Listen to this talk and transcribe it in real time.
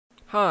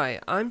Hi,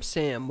 I'm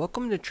Sam.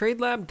 Welcome to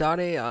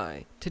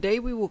TradeLab.ai. Today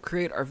we will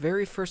create our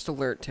very first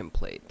alert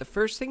template. The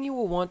first thing you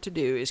will want to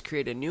do is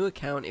create a new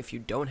account if you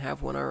don't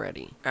have one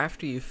already.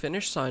 After you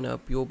finish sign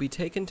up, you will be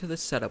taken to the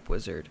setup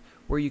wizard,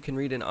 where you can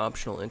read an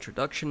optional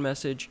introduction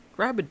message,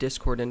 grab a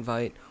Discord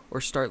invite, or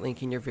start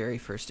linking your very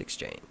first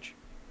exchange.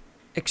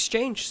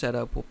 Exchange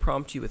setup will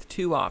prompt you with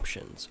two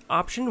options.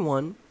 Option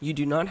 1, you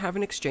do not have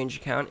an exchange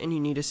account and you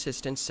need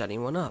assistance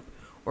setting one up.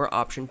 Or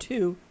option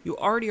 2, you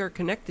already are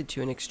connected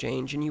to an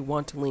exchange and you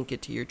want to link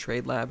it to your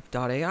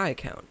TradeLab.ai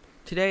account.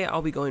 Today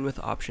I'll be going with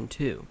option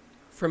 2.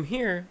 From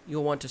here,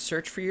 you'll want to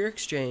search for your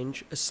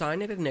exchange,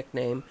 assign it a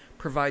nickname,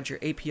 provide your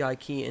API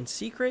key and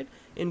secret,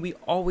 and we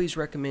always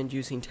recommend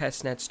using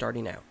testnet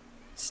starting out.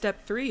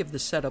 Step 3 of the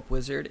setup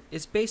wizard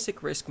is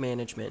basic risk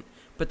management,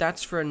 but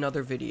that's for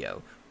another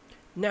video.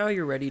 Now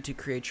you're ready to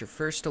create your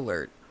first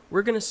alert.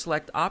 We're going to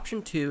select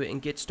option 2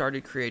 and get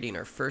started creating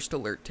our first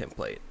alert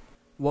template.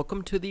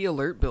 Welcome to the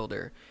Alert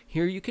Builder.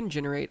 Here you can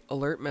generate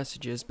alert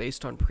messages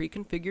based on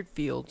pre-configured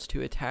fields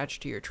to attach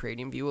to your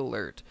TradingView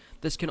alert.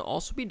 This can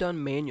also be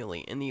done manually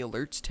in the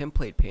Alerts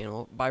template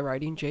panel by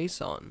writing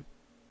JSON.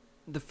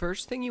 The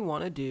first thing you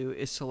want to do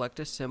is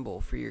select a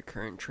symbol for your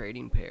current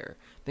trading pair,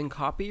 then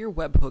copy your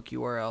webhook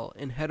URL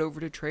and head over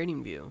to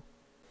TradingView.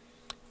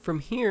 From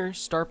here,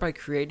 start by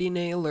creating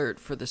an alert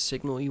for the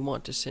signal you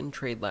want to send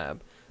TradeLab.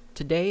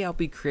 Today I'll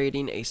be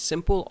creating a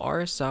simple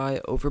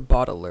RSI over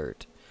bot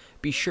alert.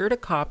 Be sure to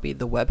copy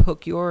the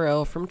webhook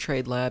URL from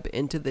TradeLab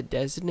into the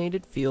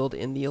designated field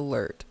in the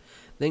alert.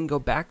 Then go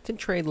back to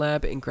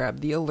TradeLab and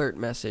grab the alert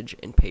message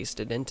and paste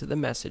it into the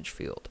message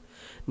field.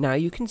 Now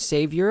you can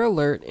save your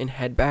alert and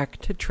head back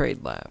to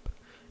TradeLab.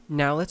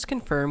 Now let's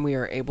confirm we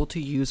are able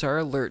to use our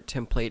alert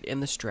template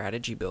in the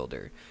strategy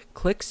builder.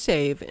 Click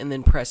Save and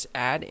then press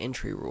Add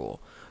Entry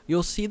Rule.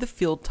 You'll see the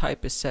field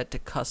type is set to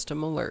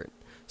Custom Alert.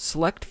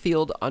 Select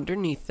field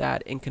underneath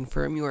that and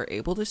confirm you are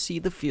able to see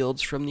the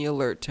fields from the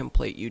alert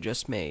template you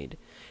just made.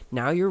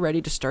 Now you're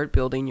ready to start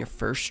building your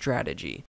first strategy.